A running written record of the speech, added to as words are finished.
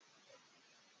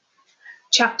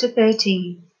Chapter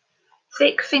 13.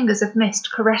 Thick fingers of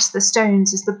mist caressed the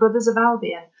stones as the brothers of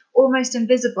Albion, almost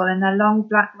invisible in their long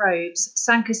black robes,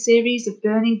 sank a series of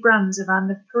burning brands around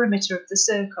the perimeter of the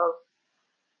circle.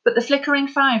 But the flickering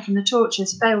fire from the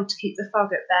torches failed to keep the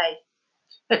fog at bay.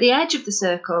 At the edge of the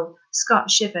circle,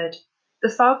 Scott shivered. The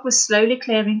fog was slowly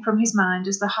clearing from his mind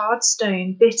as the hard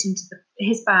stone bit into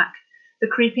his back, the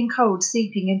creeping cold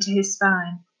seeping into his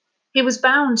spine. He was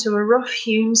bound to a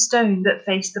rough-hewn stone that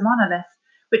faced the monolith,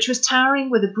 which was towering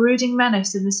with a brooding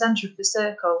menace in the centre of the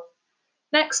circle.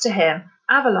 Next to him,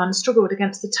 Avalon struggled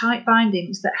against the tight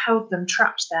bindings that held them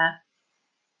trapped there.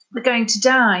 "We're going to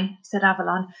die," said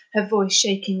Avalon, her voice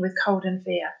shaking with cold and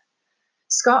fear.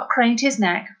 Scott craned his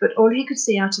neck, but all he could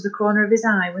see out of the corner of his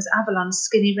eye was Avalon's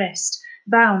skinny wrist,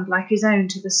 bound like his own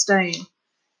to the stone.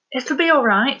 "It'll be all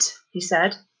right," he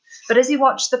said. But as he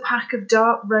watched the pack of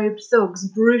dark-robed thugs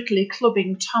brutally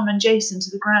clubbing Tom and Jason to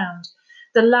the ground,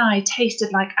 the lie tasted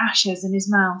like ashes in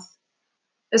his mouth.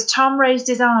 As Tom raised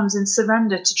his arms in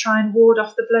surrender to try and ward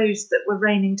off the blows that were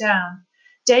raining down,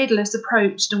 Daedalus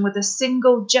approached and with a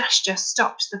single gesture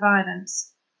stopped the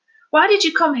violence. "Why did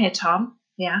you come here, Tom?"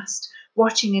 he asked,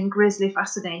 watching in grisly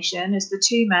fascination as the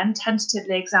two men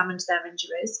tentatively examined their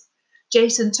injuries,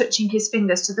 Jason touching his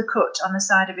fingers to the cut on the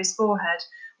side of his forehead,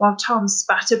 while Tom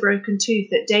spat a broken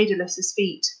tooth at Daedalus's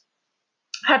feet.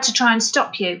 "Had to try and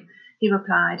stop you," he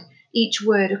replied, each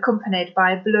word accompanied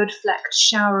by a blood-flecked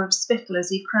shower of spittle as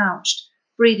he crouched,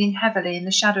 breathing heavily in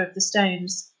the shadow of the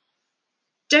stones.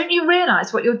 "Don't you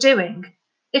realise what you're doing?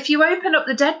 If you open up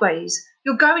the deadways,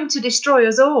 you're going to destroy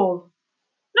us all."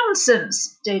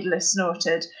 "Nonsense," Daedalus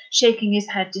snorted, shaking his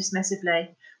head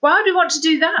dismissively. "Why would we want to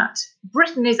do that?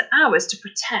 Britain is ours to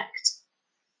protect."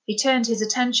 He turned his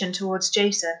attention towards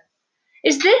Jason.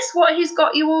 "Is this what he's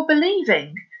got you all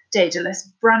believing?" Daedalus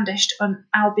brandished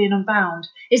Albion Unbound.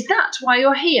 "Is that why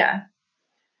you're here?"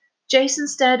 Jason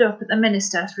stared up at the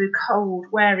minister through cold,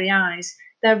 wary eyes,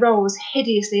 their roles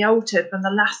hideously altered from the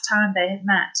last time they had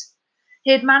met.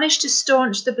 He had managed to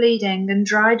staunch the bleeding, and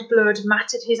dried blood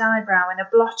matted his eyebrow in a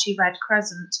blotchy red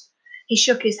crescent. He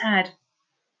shook his head.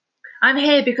 "I'm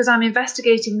here because I'm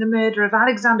investigating the murder of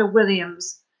Alexander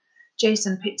Williams."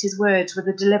 Jason picked his words with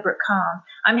a deliberate calm.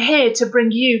 "I'm here to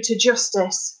bring you to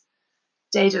justice."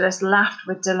 Daedalus laughed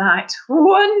with delight.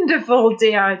 "Wonderful,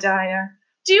 Deidaya.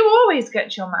 Do you always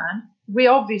get your man? We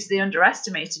obviously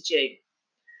underestimated you."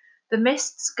 The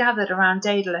mists gathered around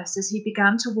Daedalus as he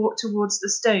began to walk towards the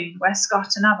stone where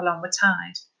Scott and Avalon were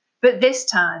tied. "But this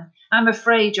time, I'm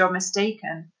afraid you're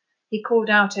mistaken," he called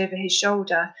out over his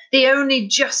shoulder. "The only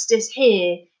justice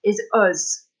here is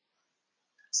us."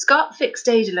 Scott fixed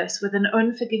Daedalus with an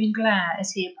unforgiving glare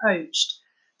as he approached,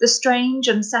 the strange,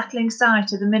 unsettling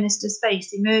sight of the minister's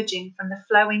face emerging from the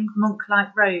flowing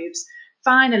monk-like robes,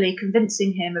 finally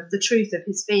convincing him of the truth of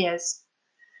his fears.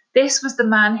 This was the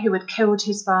man who had killed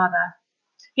his father.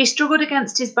 He struggled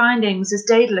against his bindings as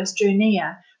Daedalus drew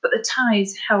near, but the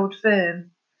ties held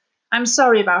firm. "I'm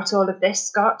sorry about all of this,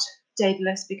 Scott,"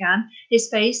 Daedalus began, his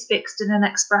face fixed in an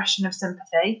expression of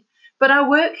sympathy. "But our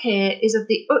work here is of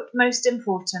the utmost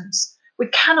importance. We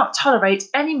cannot tolerate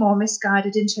any more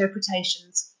misguided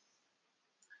interpretations."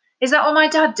 "Is that what my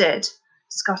dad did?"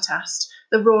 Scott asked,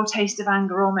 the raw taste of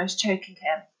anger almost choking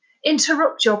him.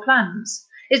 "Interrupt your plans?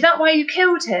 Is that why you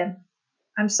killed him?"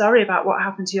 "I'm sorry about what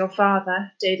happened to your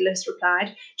father," Daedalus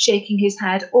replied, shaking his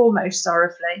head almost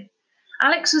sorrowfully.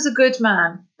 "Alex was a good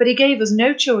man, but he gave us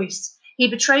no choice. He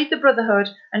betrayed the Brotherhood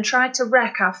and tried to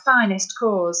wreck our finest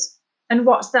cause." "And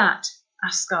what's that?"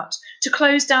 asked Scott. "To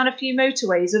close down a few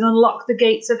motorways and unlock the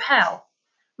gates of hell?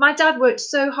 My dad worked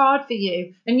so hard for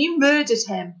you, and you murdered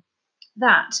him."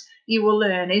 "That, you will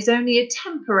learn, is only a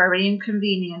temporary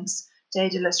inconvenience,"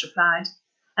 Daedalus replied.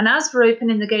 "And as for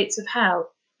opening the gates of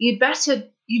hell, you'd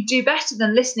do better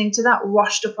than listening to that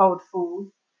washed-up old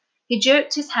fool." He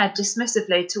jerked his head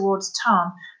dismissively towards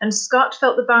Tom, and Scott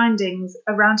felt the bindings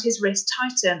around his wrist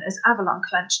tighten as Avalon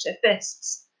clenched her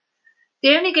fists.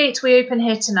 "The only gate we open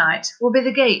here tonight will be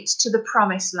the gate to the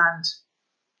Promised Land."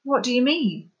 "What do you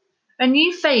mean?" "A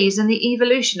new phase in the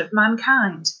evolution of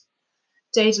mankind."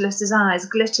 Daedalus's eyes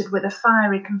glittered with a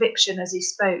fiery conviction as he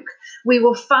spoke. "We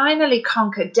will finally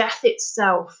conquer death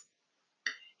itself."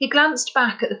 He glanced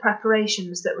back at the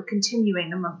preparations that were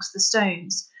continuing amongst the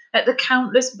stones, at the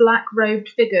countless black-robed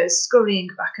figures scurrying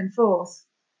back and forth.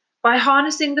 By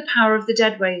harnessing the power of the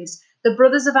Deadways, the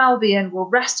Brothers of Albion will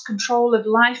wrest control of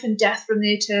life and death from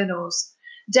the Eternals.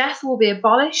 Death will be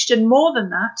abolished, and more than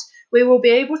that, we will be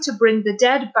able to bring the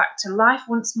dead back to life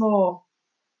once more.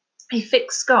 He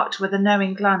fixed Scott with a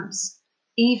knowing glance.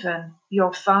 "Even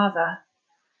your father."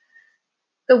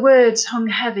 The words hung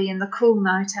heavy in the cool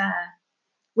night air.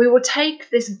 We will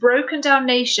take this broken down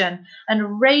nation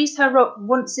and raise her up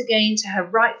once again to her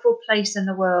rightful place in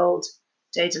the world,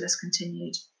 Daedalus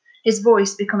continued, his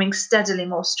voice becoming steadily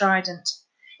more strident.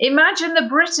 Imagine the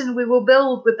Britain we will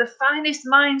build with the finest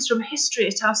minds from history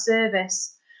at our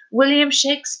service. William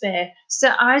Shakespeare,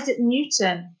 Sir Isaac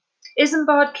Newton,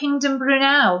 Isambard Kingdom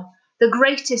Brunel, the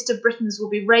greatest of Britons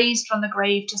will be raised from the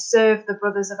grave to serve the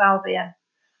brothers of Albion.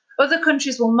 Other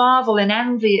countries will marvel in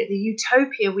envy at the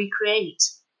utopia we create.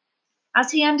 As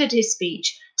he ended his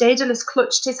speech, Daedalus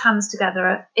clutched his hands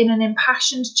together in an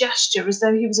impassioned gesture as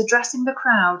though he was addressing the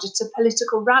crowd at a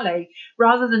political rally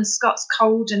rather than Scott's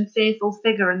cold and fearful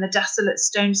figure in the desolate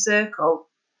stone circle.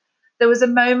 There was a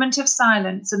moment of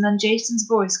silence, and then Jason's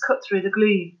voice cut through the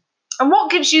gloom. And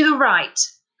what gives you the right?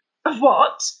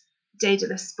 What?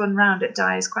 Daedalus spun round at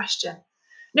Dyer's question.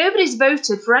 Nobody's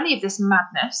voted for any of this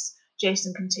madness,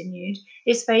 Jason continued,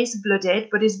 his face blooded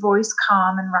but his voice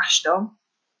calm and rational.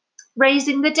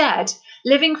 Raising the dead,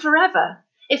 living forever.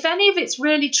 If any of it's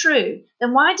really true,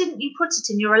 then why didn't you put it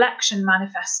in your election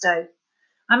manifesto?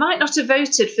 I might not have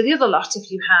voted for the other lot if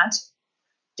you had.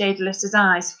 Daedalus's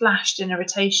eyes flashed in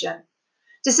irritation.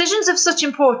 Decisions of such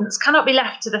importance cannot be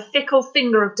left to the fickle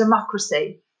finger of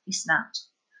democracy, he snapped.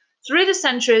 Through the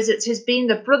centuries, it has been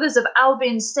the Brothers of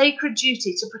Albion's sacred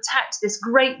duty to protect this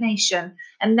great nation,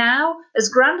 and now, as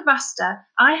Grand Master,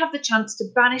 I have the chance to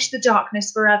banish the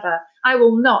darkness forever. I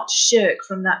will not shirk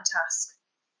from that task.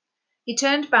 He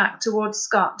turned back towards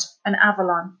Scott and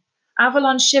Avalon.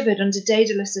 Avalon shivered under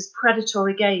Daedalus's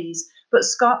predatory gaze, but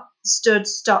Scott stood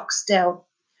stock still.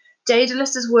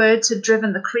 Daedalus's words had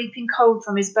driven the creeping cold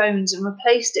from his bones and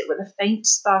replaced it with a faint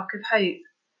spark of hope.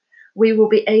 We will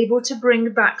be able to bring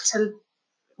the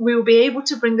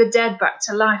dead back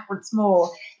to life once more,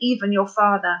 even your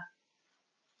father.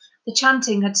 The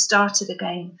chanting had started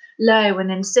again, low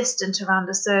and insistent around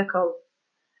the circle.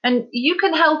 And you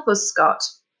can help us, Scott.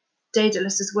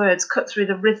 Daedalus's words cut through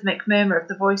the rhythmic murmur of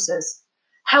the voices.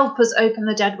 Help us open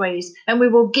the deadways, and we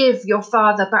will give your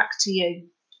father back to you.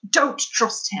 Don't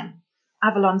trust him.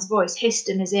 Avalon's voice hissed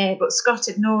in his ear, but Scott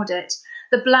ignored it.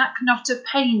 The black knot of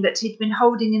pain that he'd been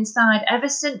holding inside ever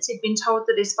since he'd been told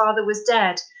that his father was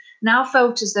dead now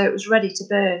felt as though it was ready to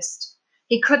burst.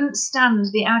 He couldn't stand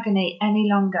the agony any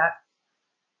longer.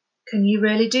 Can you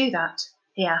really do that?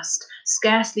 He asked,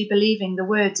 scarcely believing the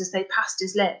words as they passed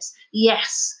his lips.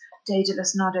 Yes,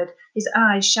 Daedalus nodded, his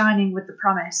eyes shining with the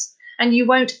promise. And you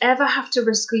won't ever have to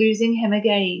risk losing him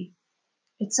again.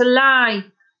 It's a lie,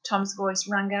 Tom's voice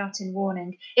rang out in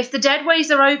warning. If the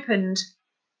deadways are opened...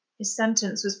 His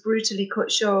sentence was brutally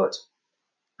cut short,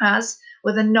 as,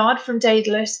 with a nod from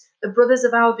Daedalus, the brothers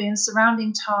of Albion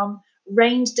surrounding Tom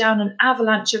rained down an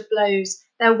avalanche of blows,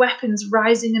 their weapons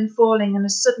rising and falling in a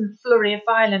sudden flurry of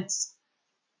violence.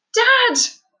 Dad!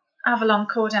 Avalon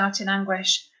called out in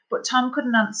anguish, but Tom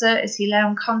couldn't answer as he lay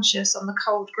unconscious on the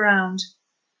cold ground.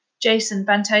 Jason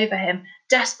bent over him,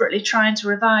 desperately trying to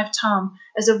revive Tom,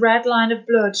 as a red line of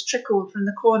blood trickled from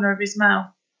the corner of his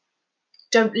mouth.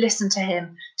 Don't listen to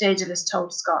him, Daedalus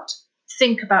told Scott.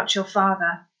 Think about your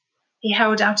father. He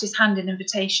held out his hand in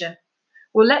invitation.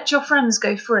 We'll let your friends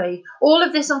go free. All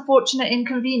of this unfortunate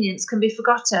inconvenience can be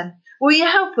forgotten. Will you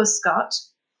help us, Scott?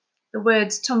 The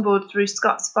words tumbled through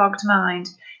Scott's fogged mind.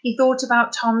 He thought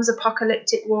about Tom's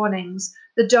apocalyptic warnings,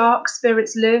 the dark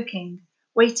spirits lurking,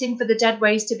 waiting for the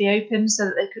deadways to be opened so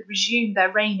that they could resume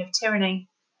their reign of tyranny.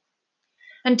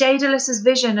 And Daedalus's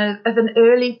vision of an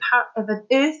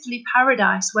earthly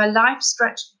paradise where life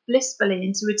stretched blissfully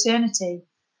into eternity,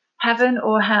 heaven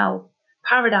or hell,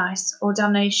 paradise or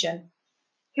damnation.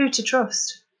 Who to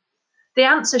trust? The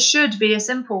answer should be a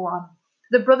simple one.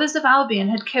 The brothers of Albion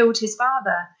had killed his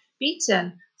father,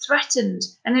 beaten, threatened,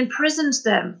 and imprisoned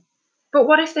them. But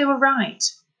what if they were right?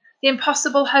 The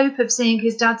impossible hope of seeing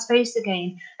his dad's face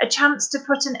again, a chance to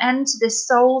put an end to this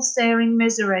soul-searing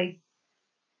misery.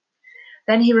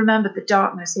 Then he remembered the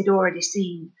darkness he'd already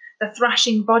seen, the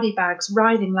thrashing body bags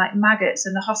writhing like maggots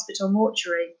in the hospital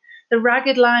mortuary, the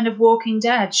ragged line of walking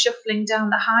dead shuffling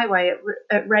down the highway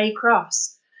at Ray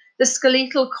Cross, the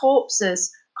skeletal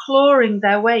corpses clawing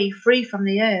their way free from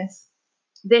the earth.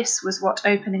 This was what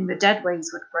opening the deadways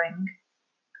would bring.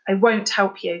 I won't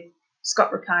help you,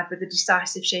 Scott replied with a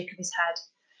decisive shake of his head.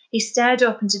 He stared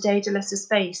up into Daedalus's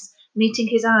face, meeting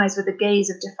his eyes with a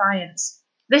gaze of defiance.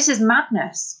 This is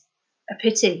madness. A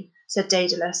pity, said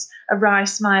Daedalus, a wry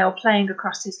smile playing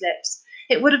across his lips.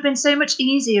 It would have been so much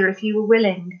easier if you were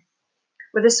willing.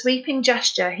 With a sweeping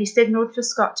gesture, he signalled for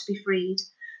Scott to be freed.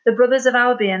 The brothers of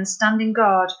Albion, standing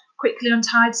guard, quickly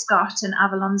untied Scott and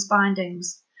Avalon's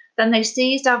bindings. Then they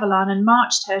seized Avalon and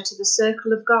marched her to the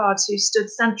circle of guards who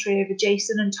stood sentry over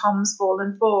Jason and Tom's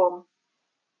fallen form.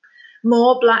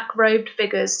 More black-robed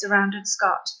figures surrounded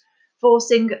Scott,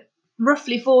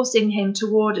 roughly forcing him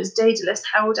toward as Daedalus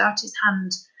held out his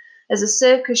hand as a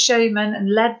circus showman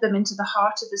and led them into the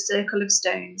heart of the circle of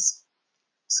stones.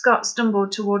 Scott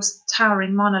stumbled towards the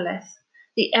towering monolith.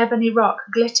 The ebony rock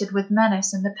glittered with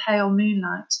menace in the pale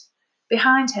moonlight.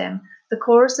 Behind him, the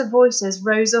chorus of voices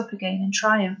rose up again in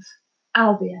triumph.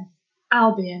 Albion,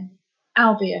 Albion,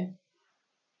 Albion.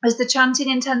 As the chanting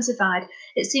intensified,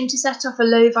 it seemed to set off a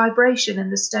low vibration in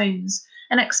the stones,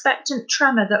 an expectant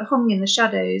tremor that hung in the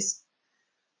shadows.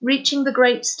 Reaching the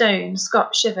great stone,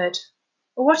 Scott shivered.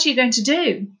 "What are you going to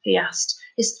do?" he asked,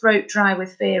 his throat dry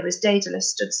with fear as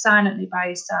Daedalus stood silently by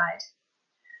his side.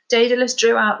 Daedalus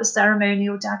drew out the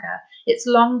ceremonial dagger, its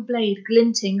long blade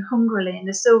glinting hungrily in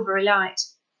the silvery light.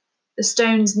 "The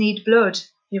stones need blood,"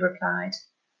 he replied.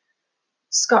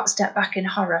 Scott stepped back in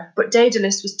horror, but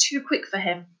Daedalus was too quick for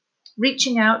him.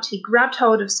 Reaching out, he grabbed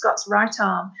hold of Scott's right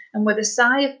arm and with a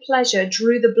sigh of pleasure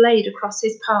drew the blade across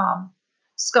his palm.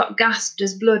 Scott gasped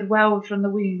as blood welled from the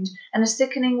wound, and a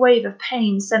sickening wave of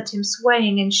pain sent him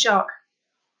swaying in shock.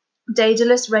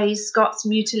 Daedalus raised Scott's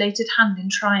mutilated hand in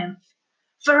triumph.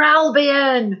 "For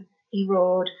Albion!" he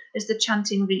roared as the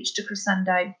chanting reached a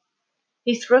crescendo.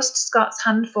 He thrust Scott's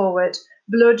hand forward,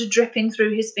 blood dripping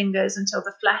through his fingers until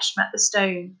the flesh met the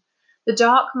stone. The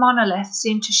dark monolith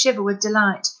seemed to shiver with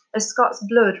delight as Scott's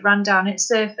blood ran down its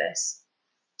surface.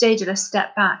 Daedalus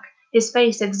stepped back, his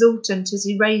face exultant as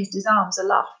he raised his arms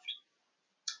aloft.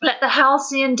 "Let the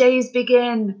halcyon days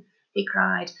begin!" he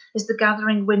cried, as the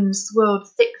gathering wind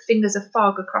swirled thick fingers of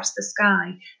fog across the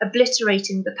sky,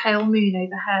 obliterating the pale moon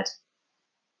overhead.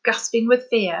 Gasping with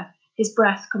fear, his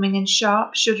breath coming in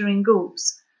sharp, shuddering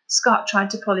gulps, Scott tried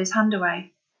to pull his hand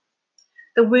away.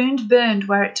 The wound burned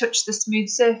where it touched the smooth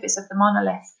surface of the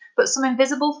monolith, but some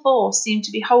invisible force seemed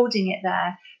to be holding it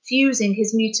there, fusing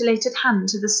his mutilated hand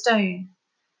to the stone.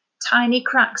 Tiny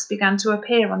cracks began to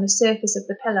appear on the surface of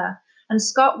the pillar, and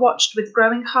Scott watched with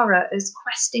growing horror as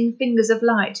questing fingers of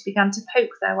light began to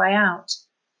poke their way out.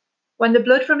 When the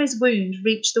blood from his wound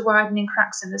reached the widening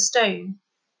cracks in the stone,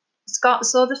 Scott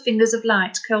saw the fingers of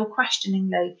light curl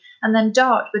questioningly and then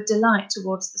dart with delight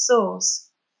towards the source.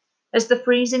 As the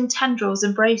freezing tendrils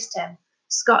embraced him,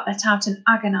 Scott let out an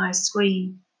agonized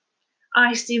scream.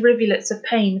 Icy rivulets of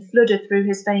pain flooded through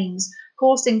his veins,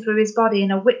 coursing through his body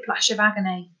in a whiplash of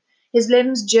agony. His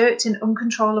limbs jerked in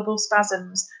uncontrollable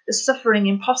spasms, the suffering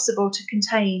impossible to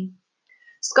contain.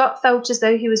 Scott felt as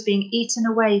though he was being eaten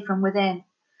away from within.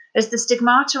 As the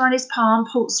stigmata on his palm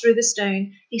pulsed through the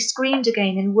stone, he screamed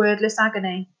again in wordless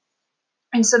agony.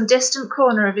 In some distant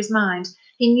corner of his mind,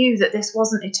 he knew that this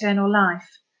wasn't eternal life.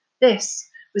 This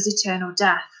was eternal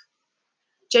death.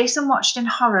 Jason watched in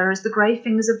horror as the grey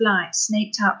fingers of light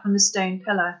snaked out from the stone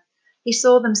pillar. He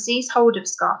saw them seize hold of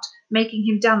Scott, making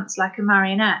him dance like a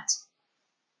marionette.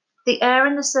 The air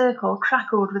in the circle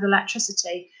crackled with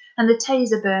electricity, and the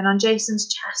taser burn on Jason's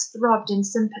chest throbbed in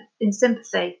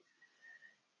sympathy.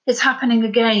 "It's happening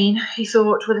again," he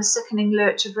thought with a sickening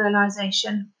lurch of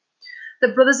realization.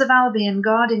 The brothers of Albion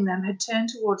guarding them had turned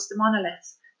towards the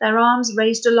monolith, their arms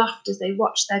raised aloft as they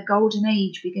watched their golden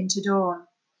age begin to dawn.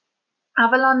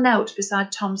 Avalon knelt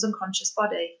beside Tom's unconscious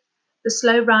body, the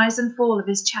slow rise and fall of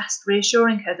his chest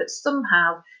reassuring her that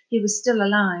somehow he was still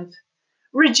alive.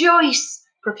 "Rejoice!"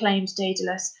 proclaimed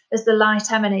Daedalus as the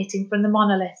light emanating from the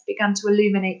monolith began to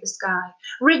illuminate the sky.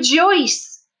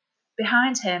 "Rejoice!"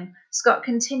 Behind him, Scott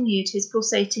continued his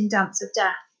pulsating dance of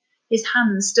death, his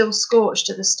hands still scorched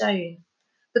to the stone.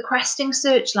 The questing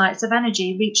searchlights of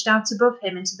energy reached out above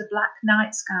him into the black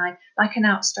night sky like an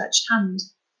outstretched hand.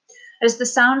 As the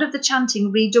sound of the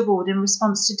chanting redoubled in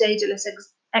response to Daedalus'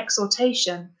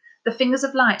 exhortation, the fingers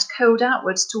of light curled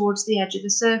outwards towards the edge of the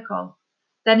circle.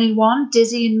 Then in one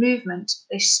dizzying movement,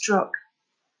 they struck.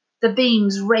 The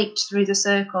beams raked through the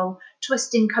circle,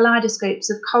 twisting kaleidoscopes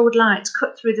of cold light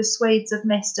cut through the swathes of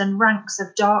mist and ranks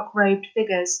of dark-robed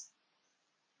figures.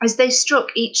 As they struck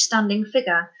each standing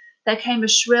figure, there came a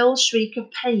shrill shriek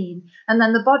of pain, and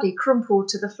then the body crumpled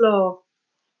to the floor.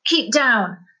 "Keep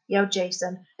down!" yelled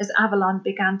Jason as Avalon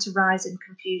began to rise in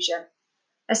confusion.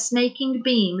 A snaking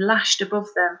beam lashed above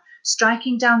them,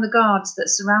 striking down the guards that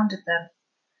surrounded them.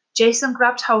 Jason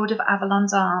grabbed hold of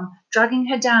Avalon's arm, dragging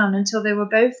her down until they were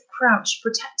both crouched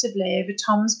protectively over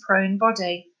Tom's prone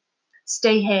body.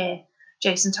 "Stay here,"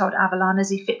 Jason told Avalon as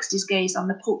he fixed his gaze on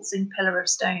the pulsing pillar of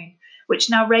stone, which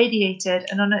now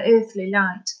radiated an unearthly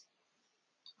light.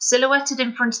 Silhouetted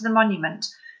in front of the monument,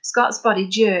 Scott's body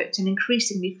jerked in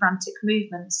increasingly frantic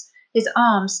movements, his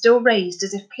arms still raised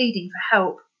as if pleading for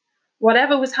help.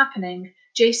 Whatever was happening,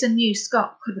 Jason knew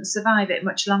Scott couldn't survive it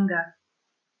much longer.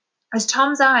 As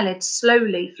Tom's eyelids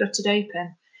slowly fluttered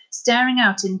open, staring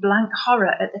out in blank horror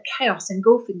at the chaos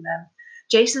engulfing them,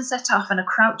 Jason set off on a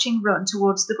crouching run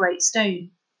towards the great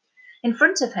stone. In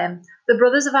front of him, the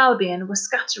brothers of Albion were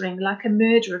scattering like a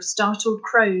murder of startled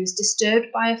crows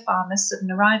disturbed by a farmer's sudden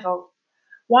arrival.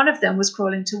 One of them was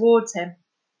crawling towards him,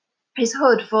 his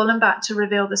hood fallen back to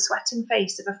reveal the sweating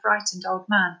face of a frightened old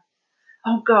man.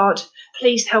 "Oh God,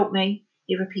 please help me,"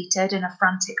 he repeated in a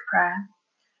frantic prayer.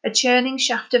 A churning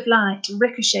shaft of light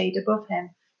ricocheted above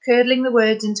him, curdling the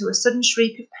words into a sudden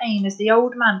shriek of pain as the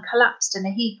old man collapsed in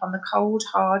a heap on the cold,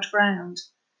 hard ground.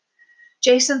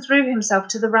 Jason threw himself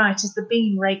to the right as the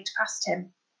beam raked past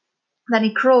him. Then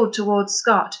he crawled towards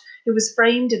Scott, who was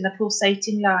framed in the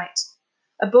pulsating light.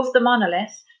 Above the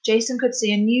monolith, Jason could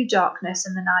see a new darkness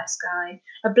in the night sky,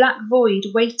 a black void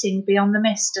waiting beyond the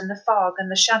mist and the fog and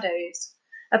the shadows,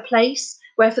 a place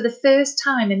where for the first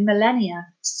time in millennia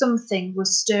something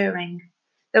was stirring.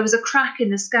 There was a crack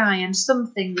in the sky and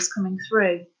something was coming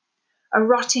through. A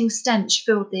rotting stench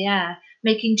filled the air,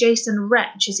 making Jason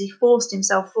retch as he forced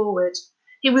himself forward.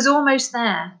 He was almost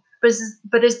there,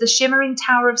 but as the shimmering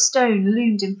tower of stone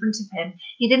loomed in front of him,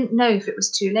 he didn't know if it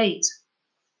was too late.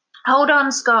 "Hold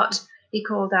on, Scott," he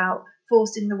called out,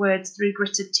 forcing the words through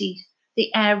gritted teeth,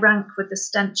 the air rank with the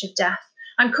stench of death.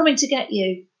 "I'm coming to get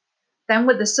you." Then,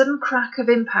 with the sudden crack of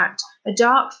impact, a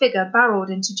dark figure barreled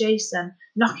into Jason,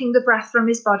 knocking the breath from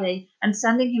his body and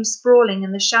sending him sprawling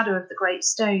in the shadow of the great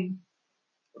stone.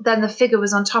 Then the figure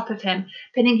was on top of him,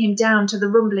 pinning him down to the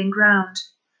rumbling ground.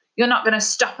 "You're not going to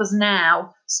stop us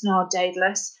now," snarled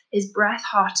Daedalus, his breath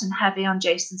hot and heavy on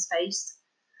Jason's face.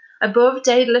 Above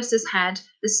Daedalus's head,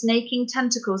 the snaking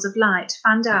tentacles of light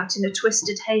fanned out in a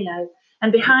twisted halo,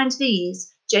 and behind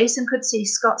these, Jason could see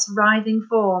Scott's writhing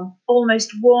form,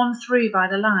 almost worn through by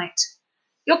the light.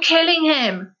 "You're killing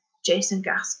him!" Jason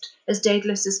gasped, as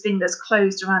Daedalus's fingers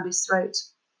closed around his throat.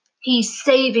 "He's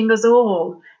saving us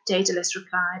all," Daedalus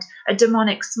replied, a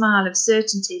demonic smile of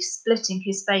certainty splitting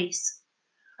his face.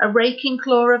 A raking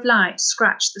claw of light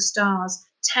scratched the stars,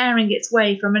 tearing its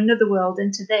way from another world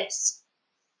into this.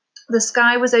 The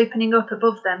sky was opening up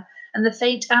above them, and the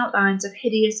faint outlines of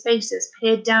hideous faces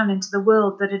peered down into the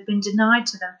world that had been denied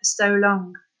to them for so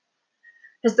long.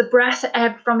 As the breath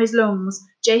ebbed from his lungs,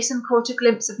 Jason caught a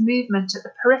glimpse of movement at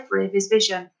the periphery of his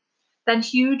vision. Then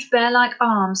huge bear-like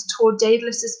arms tore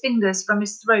Daedalus's fingers from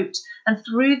his throat and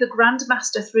threw the Grand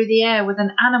Master through the air with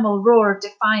an animal roar of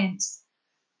defiance.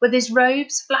 With his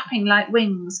robes flapping like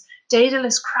wings,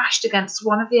 Daedalus crashed against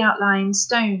one of the outlying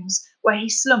stones, where he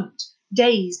slumped,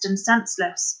 dazed and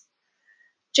senseless.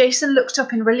 Jason looked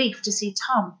up in relief to see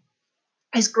Tom.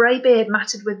 His grey beard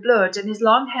matted with blood and his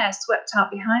long hair swept out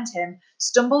behind him,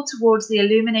 stumbled towards the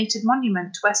illuminated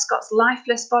monument where Scott's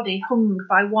lifeless body hung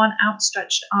by one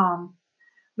outstretched arm.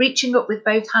 Reaching up with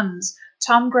both hands,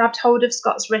 Tom grabbed hold of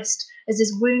Scott's wrist as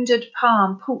his wounded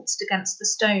palm pulsed against the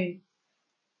stone.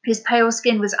 His pale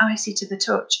skin was icy to the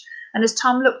touch, and as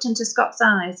Tom looked into Scott's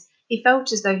eyes, he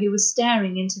felt as though he was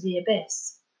staring into the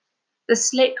abyss. The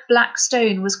slick black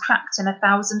stone was cracked in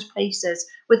 1,000 places,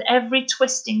 with every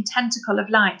twisting tentacle of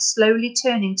light slowly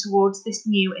turning towards this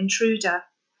new intruder.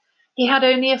 He had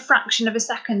only a fraction of a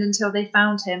second until they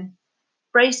found him.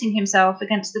 Bracing himself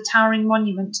against the towering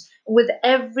monument, with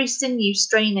every sinew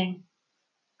straining,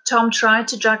 Tom tried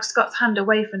to drag Scott's hand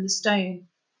away from the stone.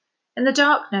 In the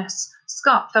darkness,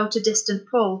 Scott felt a distant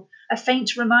pull, a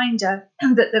faint reminder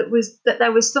that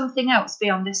there was something else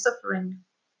beyond this suffering.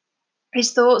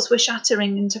 His thoughts were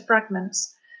shattering into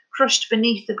fragments, crushed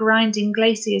beneath the grinding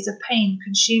glaciers of pain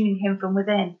consuming him from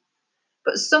within.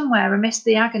 But somewhere amidst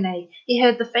the agony, he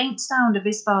heard the faint sound of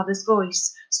his father's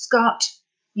voice. "Scott,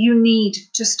 you need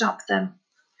to stop them."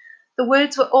 The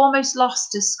words were almost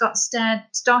lost as Scott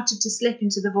started to slip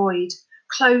into the void.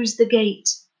 "Close the gate."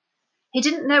 He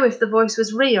didn't know if the voice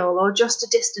was real or just a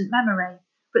distant memory,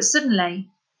 but suddenly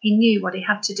he knew what he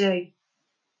had to do.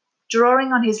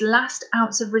 Drawing on his last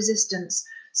ounce of resistance,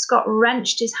 Scott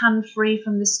wrenched his hand free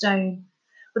from the stone.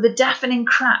 With a deafening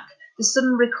crack, the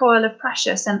sudden recoil of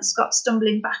pressure sent Scott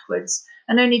stumbling backwards,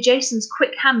 and only Jason's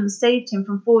quick hands saved him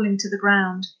from falling to the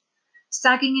ground.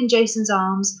 Sagging in Jason's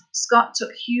arms, Scott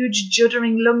took huge,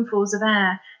 juddering lungfuls of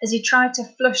air as he tried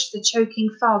to flush the choking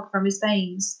fog from his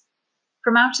veins.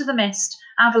 From out of the mist,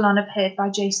 Avalon appeared by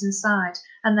Jason's side,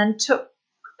 and then took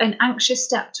an anxious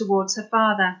step towards her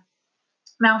father,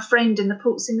 now framed in the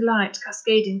pulsing light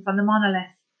cascading from the monolith.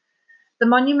 The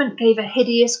monument gave a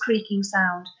hideous creaking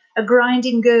sound, a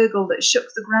grinding gurgle that shook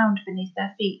the ground beneath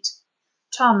their feet.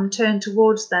 Tom turned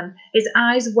towards them, his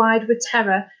eyes wide with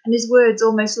terror and his words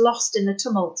almost lost in the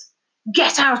tumult.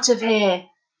 Get out of here,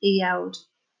 he yelled.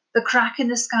 The crack in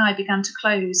the sky began to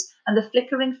close, and the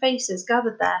flickering faces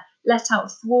gathered there let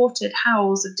out thwarted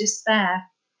howls of despair.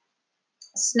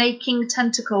 Snaking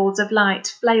tentacles of light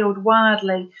flailed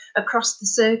wildly across the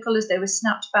circle as they were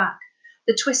snapped back,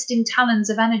 the twisting talons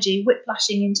of energy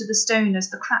whiplashing into the stone as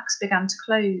the cracks began to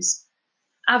close.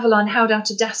 Avalon held out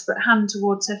a desperate hand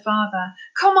towards her father.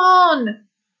 Come on!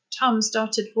 Tom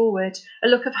started forward, a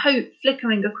look of hope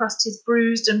flickering across his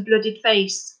bruised and bloodied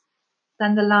face.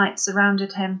 Then the light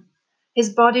surrounded him. His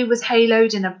body was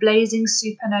haloed in a blazing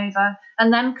supernova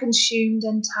and then consumed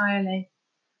entirely.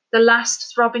 The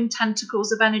last throbbing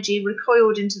tentacles of energy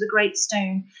recoiled into the great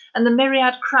stone, and the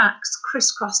myriad cracks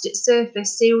crisscrossed its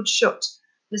surface, sealed shut,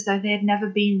 as though they had never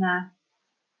been there.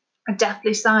 A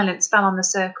deathly silence fell on the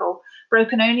circle,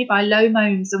 broken only by low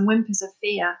moans and whimpers of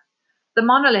fear. The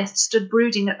monolith stood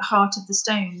brooding at the heart of the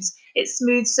stones, its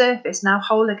smooth surface now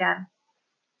whole again.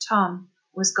 Tom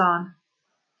was gone.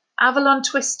 Avalon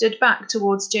twisted back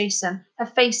towards Jason, her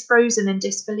face frozen in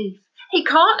disbelief. He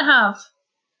can't have!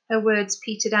 Her words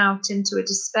petered out into a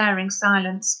despairing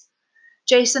silence.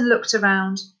 Jason looked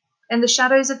around. In the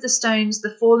shadows of the stones,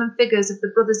 the fallen figures of the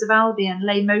Brothers of Albion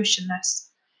lay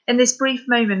motionless. In this brief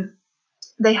moment,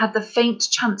 they had the faint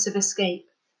chance of escape.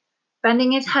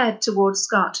 Bending his head towards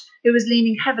Scott, who was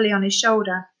leaning heavily on his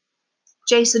shoulder,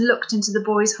 Jason looked into the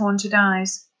boy's haunted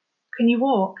eyes. Can you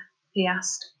walk? He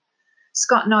asked.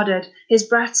 Scott nodded, his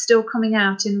breath still coming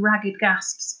out in ragged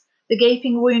gasps. The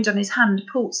gaping wound on his hand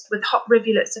pulsed with hot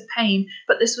rivulets of pain,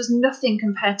 but this was nothing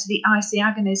compared to the icy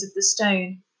agonies of the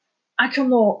stone. I can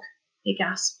walk, he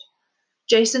gasped.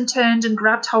 Jason turned and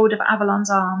grabbed hold of Avalon's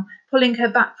arm, pulling her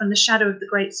back from the shadow of the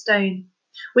great stone.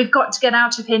 We've got to get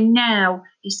out of here now,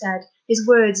 he said, his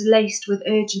words laced with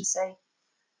urgency.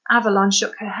 Avalon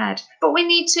shook her head. But we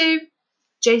need to...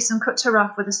 Jason cut her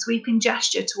off with a sweeping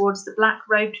gesture towards the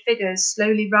black-robed figures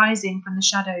slowly rising from the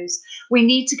shadows. We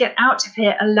need to get out of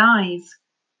here alive.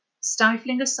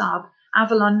 Stifling a sob,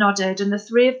 Avalon nodded, and the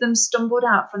three of them stumbled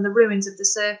out from the ruins of the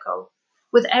circle.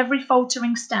 With every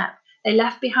faltering step, they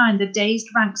left behind the dazed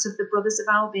ranks of the Brothers of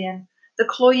Albion, the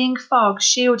cloying fog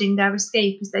shielding their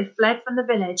escape as they fled from the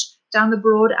village down the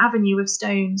broad avenue of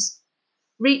stones.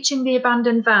 Reaching the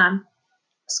abandoned van,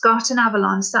 Scott and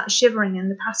Avalon sat shivering in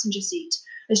the passenger seat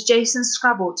as Jason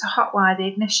scrabbled to hotwire the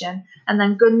ignition and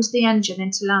then gunned the engine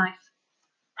into life.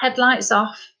 Headlights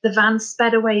off, the van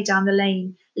sped away down the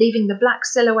lane, leaving the black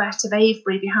silhouette of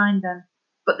Avebury behind them,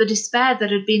 but the despair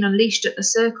that had been unleashed at the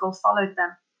circle followed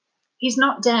them. He's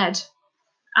not dead.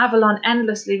 Avalon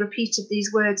endlessly repeated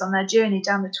these words on their journey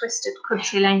down the twisted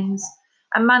country lanes,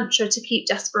 a mantra to keep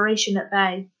desperation at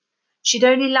bay. She'd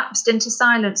only lapsed into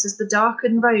silence as the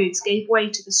darkened roads gave way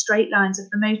to the straight lines of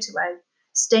the motorway,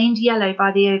 stained yellow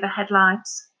by the overhead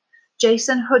lights.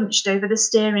 Jason hunched over the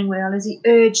steering wheel as he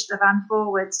urged the van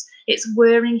forwards, its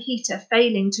whirring heater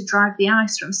failing to drive the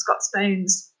ice from Scott's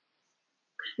bones.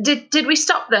 Did we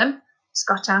stop them?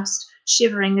 Scott asked,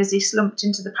 shivering as he slumped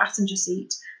into the passenger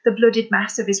seat, the bloodied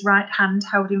mess of his right hand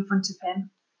held in front of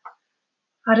him.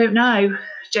 I don't know,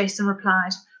 Jason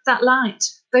replied. That light,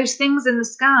 those things in the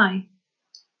sky.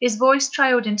 His voice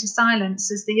trailed into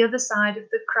silence as the other side of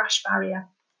the crash barrier,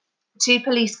 two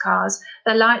police cars,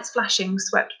 their lights flashing,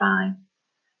 swept by.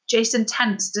 Jason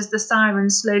tensed as the siren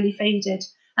slowly faded,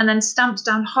 and then stamped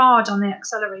down hard on the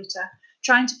accelerator,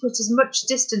 trying to put as much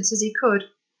distance as he could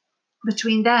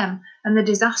between them and the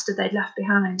disaster they'd left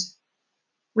behind.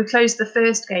 We closed the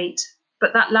first gate,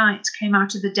 but that light came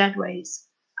out of the deadways,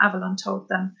 Avalon told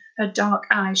them, her dark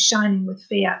eyes shining with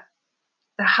fear.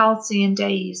 The halcyon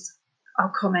days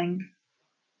are coming.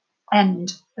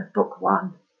 End of Book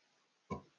 1.